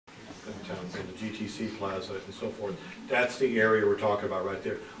GTC Plaza and so forth. That's the area we're talking about right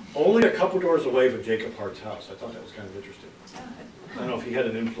there. Only a couple doors away from Jacob Hart's house. I thought that was kind of interesting. I don't know if he had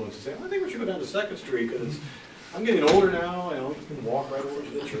an influence to say, I think we should go down to 2nd Street because I'm getting older now, you know, I can walk right over to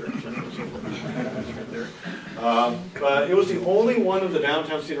the church. But it was the only one of the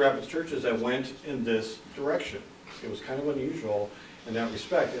downtown Cedar Rapids churches that went in this direction. It was kind of unusual in that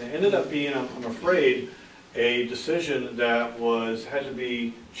respect. And it ended up being, I'm afraid, a decision that had to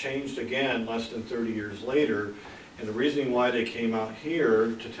be changed again less than 30 years later. And the reasoning why they came out here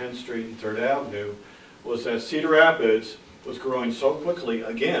to 10th Street and 3rd Avenue was that Cedar Rapids was growing so quickly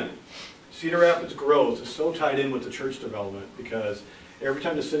again. Cedar Rapids' growth is so tied in with the church development because every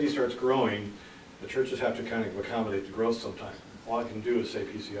time the city starts growing, the churches have to kind of accommodate the growth sometime. All I can do is say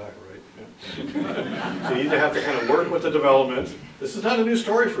PCI, right? Yeah. So you either have to kind of work with the development. This is not a new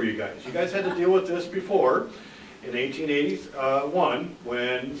story for you guys. You guys had to deal with this before in 1881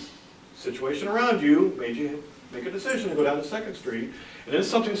 when the situation around you made you make a decision to go down to 2nd Street. And then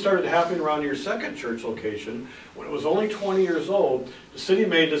something started happening around your second church location. When it was only 20 years old, the city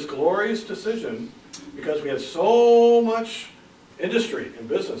made this glorious decision because we had so much industry and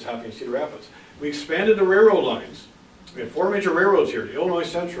business happening in Cedar Rapids. We expanded the railroad lines. We had 4 major railroads here, the Illinois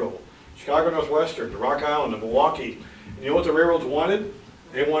Central, Chicago Northwestern, the Rock Island, and Milwaukee. And you know what the railroads wanted?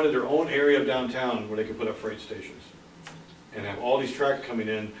 They wanted their own area of downtown where they could put up freight stations and have all these tracks coming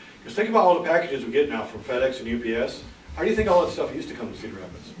in. Because think about all the packages we get now from FedEx and UPS. How do you think all that stuff used to come to Cedar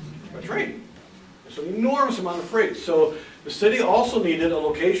Rapids? By train. It's an enormous amount of freight. So the city also needed a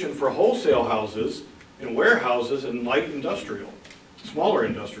location for wholesale houses and warehouses and light industrial, smaller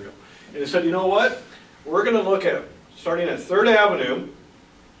industrial. And they said, you know what? We're going to look at starting at 3rd Avenue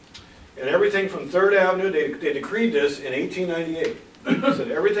and everything from 3rd Avenue. They decreed this in 1898. They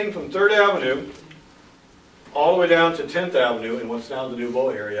said everything from 3rd Avenue all the way down to 10th Avenue in what's now the Nouveau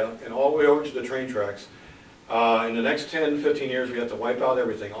area and all the way over to the train tracks. In the next 10, 15 years, we have to wipe out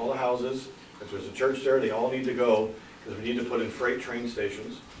everything. All the houses, if there's a church there, they all need to go because we need to put in freight train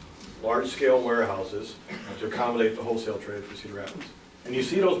stations, large-scale warehouses to accommodate the wholesale trade for Cedar Rapids. And you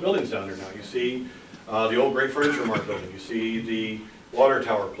see those buildings down there now. You see the old Great Furniture Mart building. You see the Water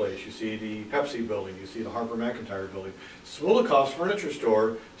Tower place. You see the Pepsi building. You see the Harper McIntyre building. Smolikoff's furniture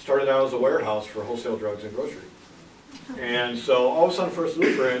store started out as a warehouse for wholesale drugs and grocery. And so all of a sudden First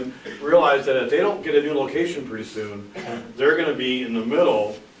Lutheran realized that if they don't get a new location pretty soon, they're going to be in the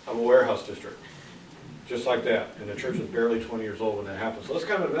middle of a warehouse district. Just like that. And the church was barely 20 years old when that happened. So let's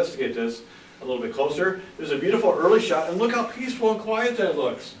kind of investigate this a little bit closer. There's a beautiful early shot, and look how peaceful and quiet that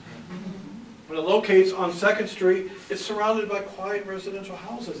looks. When it locates on 2nd Street, it's surrounded by quiet residential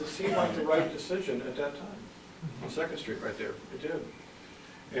houses. It seemed like the right decision at that time. On 2nd Street right there. It did.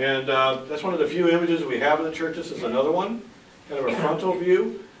 And that's one of the few images we have of the church. This is another one, kind of a frontal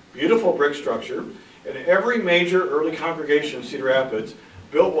view. Beautiful brick structure. And every major early congregation in Cedar Rapids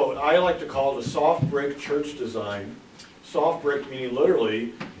built what I like to call the soft brick church design. Soft brick meaning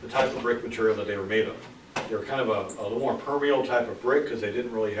literally the type of brick material that they were made of. They were kind of a little more permeable type of brick because they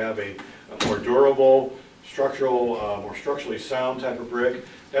didn't really have a more durable, structural, more structurally sound type of brick.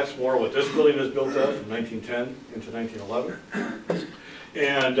 That's more what this building is built of from 1910 into 1911.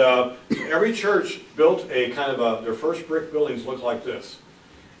 And every church built a kind of their first brick buildings look like this.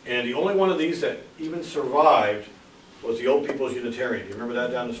 And the only one of these that even survived was the Old People's Unitarian. You remember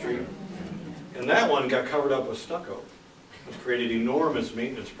that down the street? And that one got covered up with stucco, which created enormous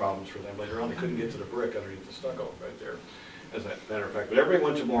maintenance problems for them later on. They couldn't get to the brick underneath the stucco right there, as a matter of fact. But everybody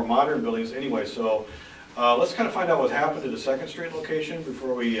went to more modern buildings anyway. So let's kind of find out what happened to the 2nd Street location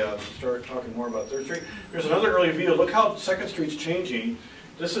before we start talking more about 3rd Street. Here's another early view. Look how 2nd Street's changing.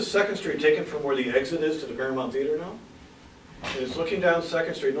 This is 2nd Street taken from where the exit is to the Paramount Theater now. And it's looking down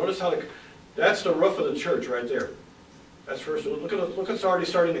 2nd Street. Notice how that's the roof of the church right there. That's first. Look it's already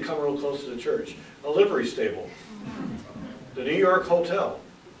starting to come real close to the church. A livery stable. The New York Hotel.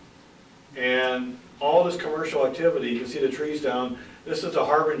 And all this commercial activity. You can see the trees down. This is the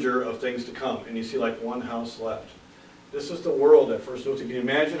harbinger of things to come. And you see like one house left. This is the world at First Lutheran. Can you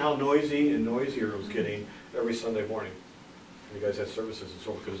imagine how noisy and noisier it was getting every Sunday morning? You guys had services and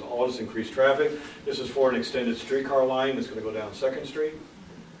so forth because all this increased traffic. This is for an extended streetcar line that's going to go down 2nd Street.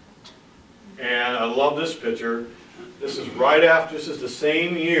 And I love this picture. This is right after, this is the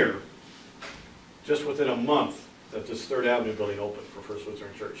same year, just within a month, that this 3rd Avenue building opened for First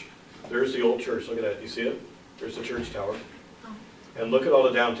Lutheran Church. There's the old church. Look at that. You see it? There's the church tower. And look at all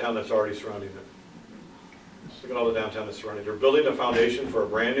the downtown that's already surrounding it. Look at all the downtown that's surrounding it. They're building a foundation for a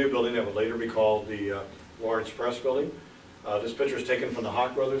brand new building that would later be called the Lawrence Press building. This picture is taken from the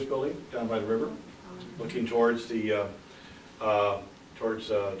Hawk Brothers building down by the river, looking towards the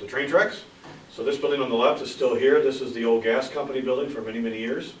train tracks. So this building on the left is still here. This is the old gas company building for many, many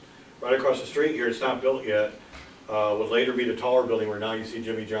years. Right across the street here, it's not built yet, would later be the taller building where now you see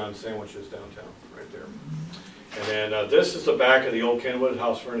Jimmy John's sandwiches downtown, right there. And then this is the back of the old Kenwood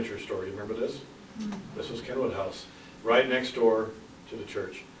House furniture store. You remember this? This was Kenwood House, right next door to the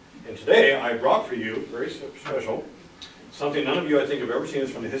church. And today I brought for you, very special, something none of you I think have ever seen.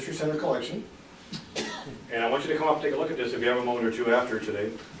 It's from the History Center collection. And I want you to come up and take a look at this if you have a moment or two after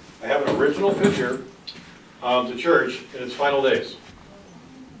today. I have an original picture of the church in its final days.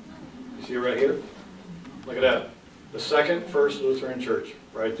 You see it right here? Look at that. The second First Lutheran Church,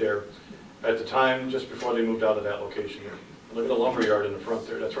 right there, at the time just before they moved out of that location here. Look at the lumber yard in the front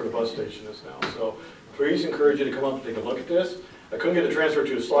there. That's where the bus station is now. So please encourage you to come up and take a look at this. I couldn't get the transfer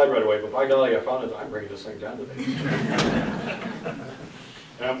to the slide right away, but by golly, I found it. I'm bringing this thing down today.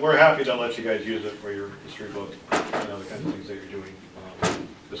 And we're happy to let you guys use it for your history book and other kinds of things that you're doing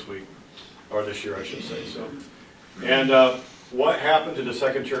this week, or this year, I should say. So, and what happened to the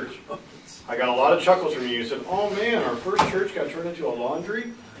second church? I got a lot of chuckles from you. You said, "Oh man, our first church got turned into a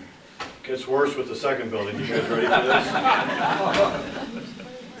laundry." Gets worse with the second building. You guys ready for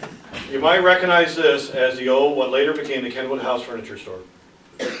this? You might recognize this as the old, what later became the Kenwood House furniture store.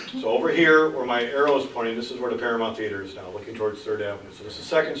 So over here, where my arrow is pointing, this is where the Paramount Theater is now, looking towards 3rd Avenue. So this is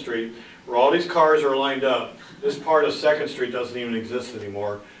 2nd Street, where all these cars are lined up. This part of 2nd Street doesn't even exist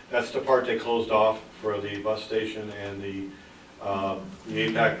anymore. That's the part they closed off for the bus station and the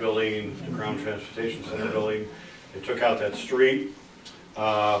APAC building, the Crown Transportation Center building. They took out that street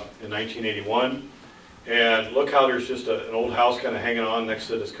in 1981. And look how there's just an old house kind of hanging on next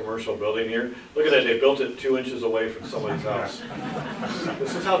to this commercial building here. Look at that, they built it 2 inches away from somebody's house.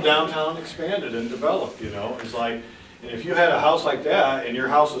 This is how downtown expanded and developed, you know. It's like, and if you had a house like that and your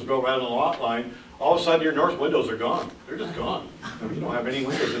house was built right on the lot line, all of a sudden your north windows are gone. They're just gone. I mean, you don't have any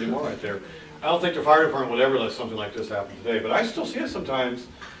windows anymore right there. I don't think the fire department would ever let something like this happen today, but I still see it sometimes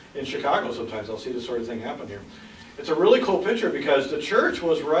in Chicago. Sometimes I'll see this sort of thing happen here. It's a really cool picture because the church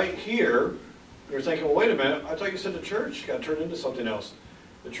was right here. You're thinking, well, wait a minute, I thought you said the church got turned into something else.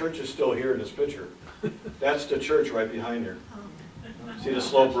 The church is still here in this picture. That's the church right behind here. See the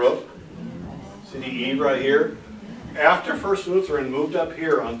sloped roof? See the eave right here? After First Lutheran moved up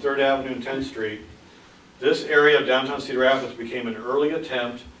here on 3rd Avenue and 10th Street, this area of downtown Cedar Rapids became an early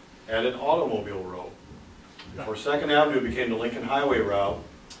attempt at an automobile road. Before 2nd Avenue became the Lincoln Highway route,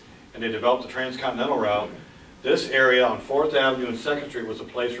 and they developed the Transcontinental route, this area on 4th Avenue and 2nd Street was a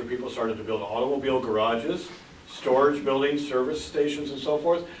place where people started to build automobile garages, storage buildings, service stations, and so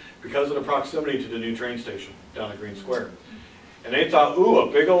forth, because of the proximity to the new train station down at Green Square. And they thought, ooh,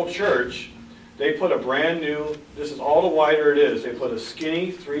 a big old church. They put a brand new, this is all the wider it is, they put a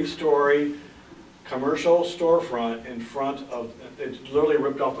skinny 3-story commercial storefront in front of, it literally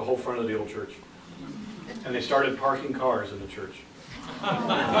ripped off the whole front of the old church. And they started parking cars in the church.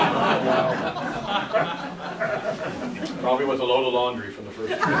 Probably with a load of laundry from the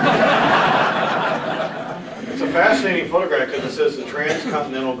first. It's a fascinating photograph because it says the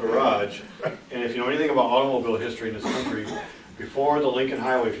Transcontinental Garage. And if you know anything about automobile history in this country, before the Lincoln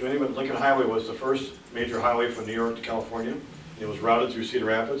Highway, if you know anything about Lincoln Highway was the first major highway from New York to California. It was routed through Cedar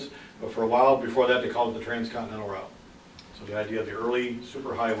Rapids, but for a while before that they called it the Transcontinental Route. So the idea of the early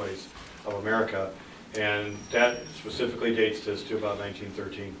superhighways of America. And that specifically dates this to about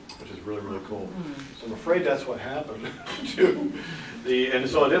 1913, which is really, really cool. So I'm afraid that's what happened to and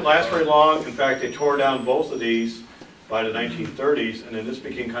so it didn't last very long. In fact, they tore down both of these by the 1930s, and then this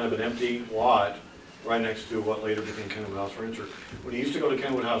became kind of an empty lot right next to what later became Kenwood House Furniture. When you used to go to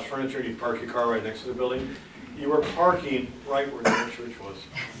Kenwood House Furniture and you'd park your car right next to the building, you were parking right where the old church was,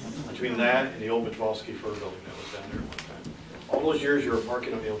 between that and the old Mitvalsky Fur building that was down there at one time. All those years you were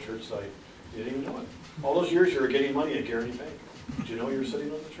parking on the old church site, you didn't even know it. All those years you were getting money at Guarantee Bank. Did you know you were sitting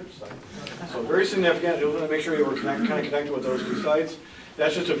on the church site? So very significant. I want to make sure you were kind of connected with those 2 sites.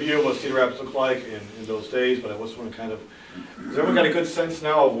 That's just a view of what Cedar Rapids looked like in those days, but I just want to kind of, has everyone got a good sense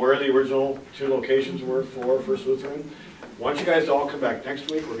now of where the original 2 locations were for First Lutheran? I want you guys to all come back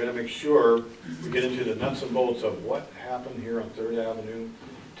next week. We're going to make sure we get into the nuts and bolts of what happened here on 3rd Avenue,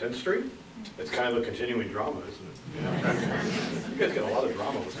 10th Street. It's kind of a continuing drama, isn't it? You know? You guys get a lot of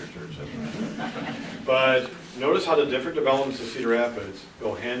drama with your church. But notice how the different developments of Cedar Rapids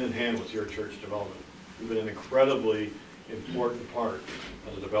go hand in hand with your church development. You've been an incredibly important part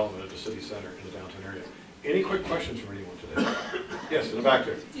of the development of the city center in the downtown area. Any quick questions from anyone today? Yes, in the back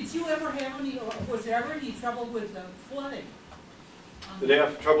there. Did you ever have any, was there ever any trouble with flooding? Did they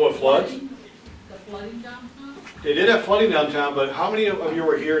have trouble with floods? The flooding downtown? They did have flooding downtown, but how many of you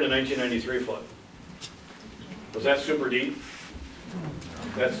were here in the 1993 flood? Was that super deep?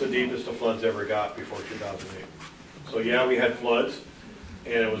 That's the deepest the floods ever got before 2008. So yeah, we had floods,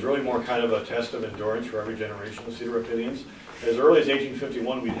 and it was really more kind of a test of endurance for every generation of Cedar Rapidians. As early as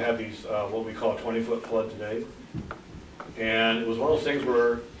 1851, we'd have these, what we call a 20-foot flood today. And it was one of those things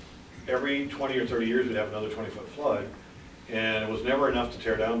where every 20 or 30 years we'd have another 20-foot flood. And it was never enough to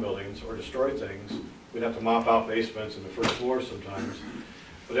tear down buildings or destroy things. We'd have to mop out basements and the first floor sometimes.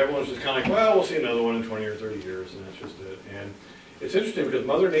 But everyone was just kind of like, well, we'll see another one in 20 or 30 years, and that's just it. And it's interesting because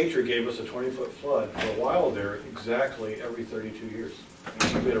Mother Nature gave us a 20-foot flood for a while there, exactly every 32 years.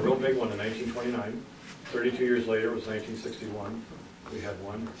 We had a real big one in 1929. 32 years later, it was 1961. We had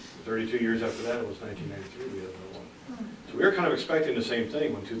one. 32 years after that, it was 1993. We had another one. So we were kind of expecting the same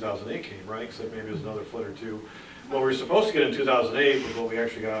thing when 2008 came, right? Except maybe it was another flood or two. What we were supposed to get in 2008 was what we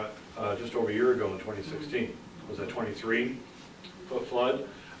actually got just over a year ago in 2016. It was a 23-foot flood.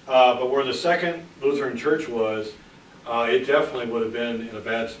 But where the Second Lutheran Church was, it definitely would have been in a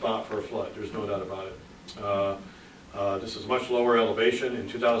bad spot for a flood. There's no doubt about it. This is much lower elevation. In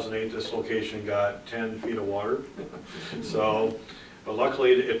 2008, this location got 10 feet of water. So, but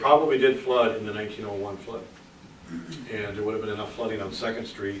luckily, it probably did flood in the 1901 flood. And there would have been enough flooding on 2nd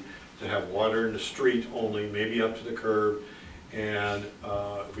Street to have water in the street only, maybe up to the curb. And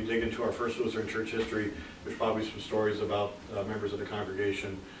if we dig into our First Lutheran Church history, there's probably some stories about members of the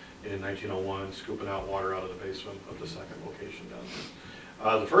congregation in 1901 scooping out water out of the basement of the second location down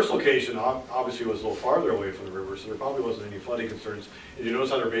there. The first location obviously was a little farther away from the river, so there probably wasn't any flooding concerns. Did you notice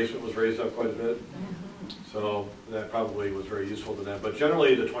how their basement was raised up quite a bit? So that probably was very useful to them. But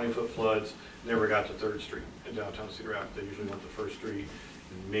generally, the 20-foot floods never got to 3rd Street in downtown Cedar Rapids. They usually went to 1st Street,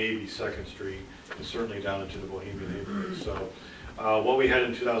 and maybe 2nd Street, and certainly down into the Bohemian neighborhood. So what we had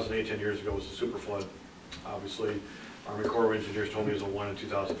in 2008, 10 years ago, was a super flood. Obviously, Army Corps of Engineers told me it was a 1 in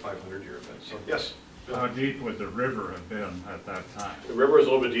 2,500 year event. So yes. How deep would the river have been at that time? The river was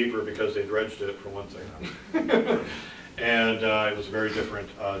a little bit deeper because they dredged it, for one thing. And it was a very different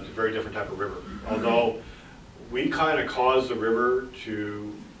type of river. Although we kind of caused the river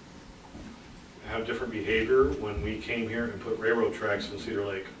to have different behavior when we came here and put railroad tracks in Cedar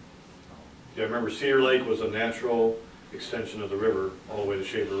Lake. Yeah, remember Cedar Lake was a natural extension of the river all the way to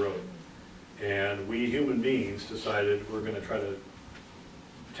Shaver Road. And we human beings decided we're going to try to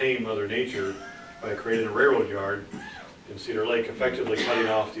tame Mother Nature by creating a railroad yard in Cedar Lake, effectively cutting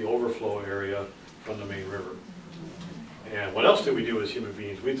off the overflow area from the main river. And what else did we do as human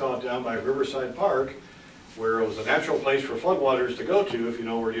beings? We thought down by Riverside Park, where it was a natural place for floodwaters to go to, if you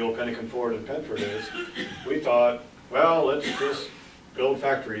know where the old Pennington Ford and Penford is, we thought, well, let's just build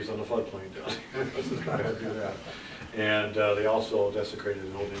factories on the floodplain down there. Let's just go ahead and do that. And they also desecrated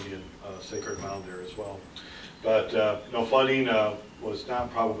an old Indian sacred mound there as well. But no, flooding was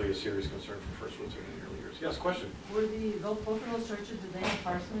not probably a serious concern for First Lutheran in the early years. Yes, question? Were both of those churches, did they have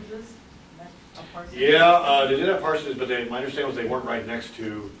parsonages? Yeah, they did have parsonages, but my understanding was they weren't right next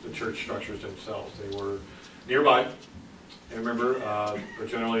to the church structures themselves. They were nearby. And remember, but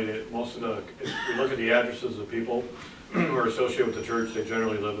generally, most of the, if we look at the addresses of the people who are associated with the church, they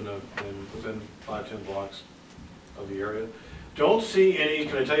generally live within 5-10 blocks of the area. Don't see any,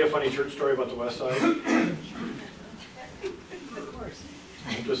 can I tell you a funny church story about the west side? Of course.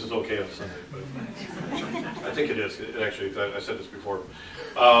 This is okay on Sunday, but I think it is. It actually, I said this before.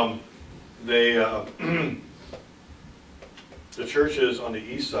 The churches on the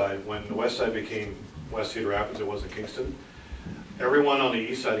east side, when the west side became West Cedar Rapids, it wasn't Kingston. Everyone on the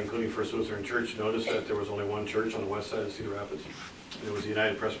east side, including First Lutheran Church, noticed that there was only one church on the west side of Cedar Rapids. And it was the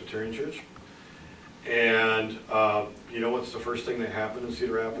United Presbyterian Church. And you know what's the first thing that happened in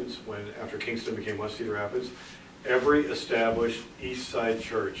Cedar Rapids after Kingston became West Cedar Rapids? Every established east side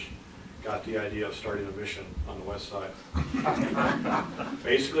church got the idea of starting a mission on the west side.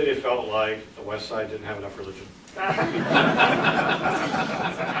 Basically, they felt like the west side didn't have enough religion. And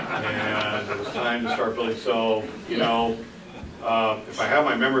it was time to start building. So, you know, if I have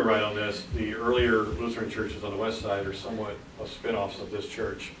my memory right on this, the earlier Lutheran churches on the west side are somewhat spin-offs of this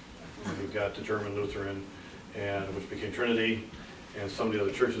church. And we've got the German Lutheran, which became Trinity, and some of the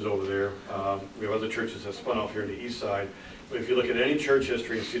other churches over there. We have other churches that spun off here on the east side. But if you look at any church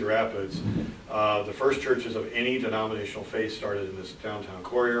history in Cedar Rapids, the first churches of any denominational faith started in this downtown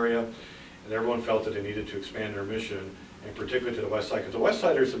core area, and everyone felt that they needed to expand their mission, and particularly to the west side, because the west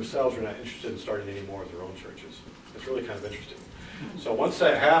siders themselves were not interested in starting any more of their own churches. It's really kind of interesting. So once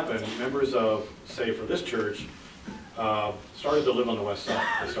that happened, members of, say, for this church, started to live on the west side.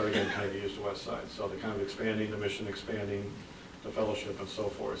 They started getting kind of used to the west side. So they're kind of expanding the mission, expanding the fellowship, and so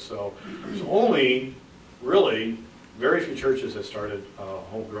forth. So there's only really very few churches that started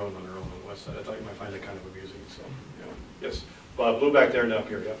homegrown on their own on the west side. I thought you might find that kind of amusing. So, yeah. Yes. blue back there and up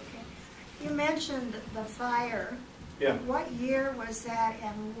here, yeah. You mentioned the fire. Yeah. What year was that,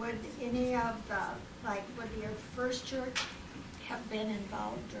 and would any of the, like, would your first church have been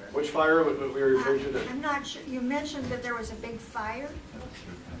involved? Or? Which fire were we referring to? I'm not sure. You mentioned that there was a big fire.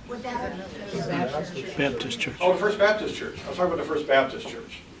 Would that Baptist Church. Oh, the First Baptist Church. I was talking about the First Baptist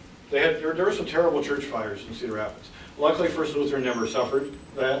Church. There were some terrible church fires in Cedar Rapids. Luckily, First Lutheran never suffered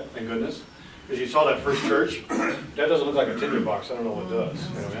that, thank goodness. Because you saw that first church, that doesn't look like a tinder box. I don't know what does.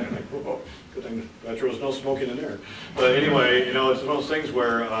 You know, like, whoa, good thing that there was no smoking in there. But anyway, you know, it's one of those things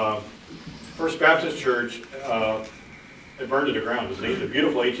where First Baptist Church, it burned to the ground. It was a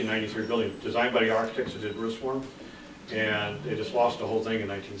beautiful 1893 building designed by the architects who did roofs for them. And they just lost the whole thing in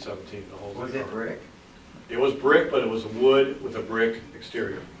 1917. The whole Was thing. it brick? It was brick, but it was wood with a brick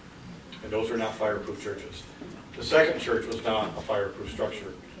exterior. And those are not fireproof churches. The second church was not a fireproof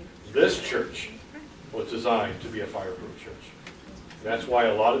structure. This church was designed to be a fireproof church. That's why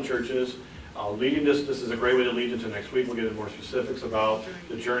a lot of churches, leading this is a great way to lead into next week. We'll get into more specifics about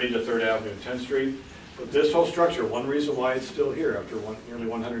the journey to 3rd Avenue and 10th Street. But this whole structure, one reason why it's still here after nearly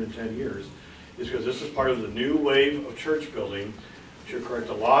 110 years, is because this is part of the new wave of church building, which will correct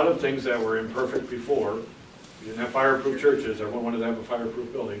a lot of things that were imperfect before. We didn't have fireproof churches. Everyone wanted to have a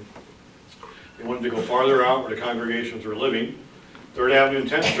fireproof building. They wanted to go farther out where the congregations were living. 3rd Avenue and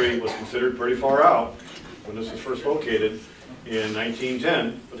 10th Street was considered pretty far out when this was first located in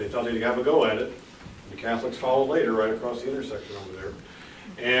 1910, but they thought they'd have a go at it. The Catholics followed later right across the intersection over there.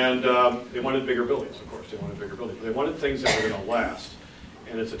 And they wanted bigger buildings, of course. They wanted bigger buildings. But they wanted things that were going to last.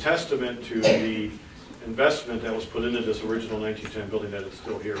 And it's a testament to the investment that was put into this original 1910 building that it's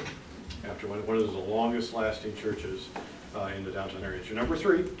still here after one of the longest lasting churches in the downtown area. It's your number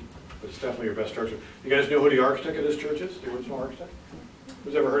 3. But it's definitely your best structure. You guys know who the architect of this church is? The original architect?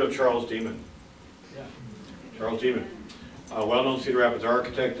 Who's ever heard of Charles Demon? Yeah. Charles Demon. A well-known Cedar Rapids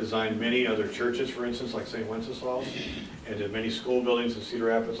architect, designed many other churches, for instance, like St. Wenceslaus, and did many school buildings in Cedar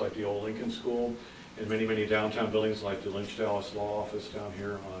Rapids, like the old Lincoln School, and many, many downtown buildings, like the Lynch Dallas Law Office down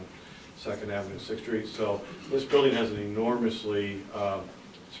here on 2nd Avenue and 6th Street. So this building has an enormously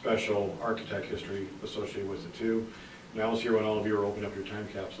special architect history associated with it, too. And I was here when all of you were opening up your time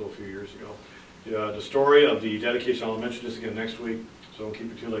capsule a few years ago. The story of the dedication, I'll mention this again next week, so don't keep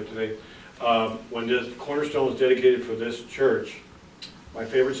it too late today. When the cornerstone was dedicated for this church, my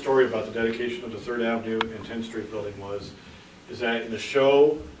favorite story about the dedication of the 3rd Avenue and 10th Street building is that in the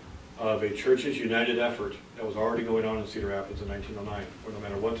show of a church's united effort that was already going on in Cedar Rapids in 1909, where no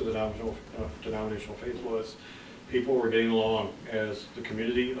matter what the denominational faith was, people were getting along as the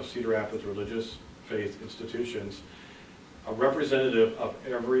community of Cedar Rapids religious faith institutions. A representative of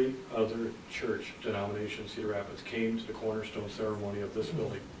every other church denomination in Cedar Rapids came to the cornerstone ceremony of this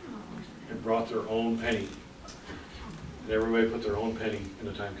building and brought their own penny. And everybody put their own penny in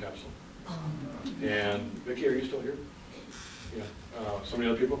the time capsule. And Vicki, are you still here? Yeah. Some of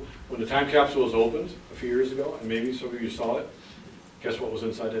the other people. When the time capsule was opened a few years ago, and maybe some of you saw it, guess what was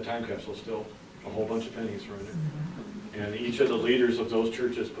inside that time capsule still? A whole bunch of pennies were in there. And each of the leaders of those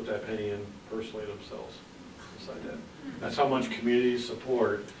churches put that penny in personally themselves. Inside that. That's how much community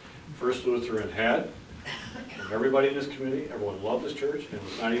support First Lutheran had. From everybody in this community, everyone loved this church, and it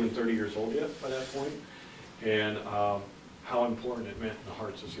was not even 30 years old yet by that point. And how important it meant in the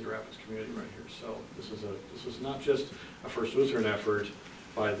hearts of Cedar Rapids community right here. So this was not just a First Lutheran effort.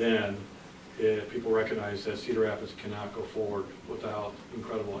 By then, people recognized that Cedar Rapids cannot go forward without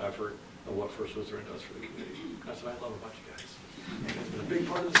incredible effort of what First Lutheran does for the community. That's what I love about you guys. It's been a big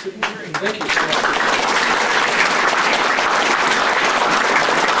part of the city. Thank you so much.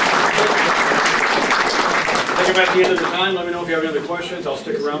 I think I'm at the end of the time. Let me know if you have any other questions. I'll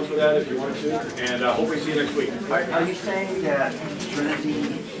stick around for that if you want to. And hope we see you next week. Are you saying that Trinity,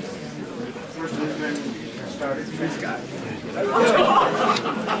 First Lutheran started Trinity?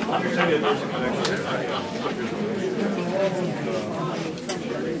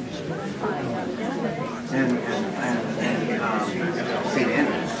 And St.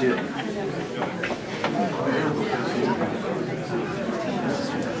 Andrews too.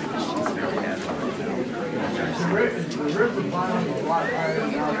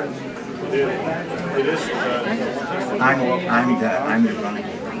 It is. I'm the running.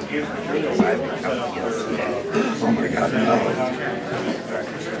 Oh my God! No.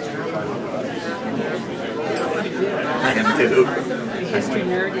 I am too. History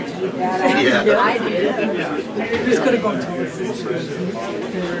nerd, did you do that? Yeah. I did. Who's going to go to this?